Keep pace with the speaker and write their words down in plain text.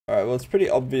Alright, well it's pretty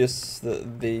obvious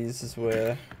that these is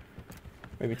where...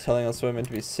 maybe telling us where we're meant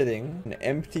to be sitting. An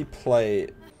empty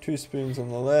plate. 2 spoons on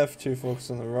the left, 2 forks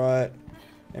on the right.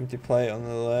 Empty plate on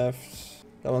the left.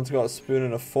 That one's got a spoon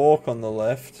and a fork on the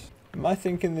left. Am I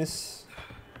thinking this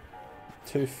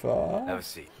too far? Have a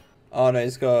seat. Oh no,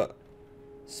 he's got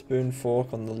spoon,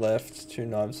 fork on the left, 2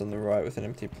 knives on the right with an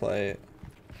empty plate.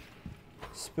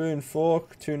 Spoon,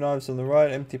 fork, 2 knives on the right,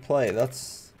 empty plate.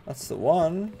 That's the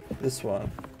one. This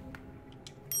one.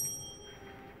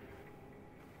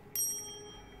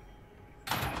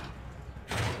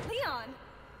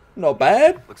 Not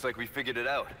bad. Looks like we figured it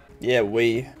out. Yeah,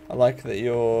 I like that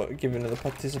you're giving the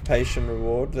participation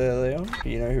reward there, Leon. But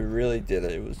you know who really did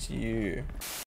it? It was you.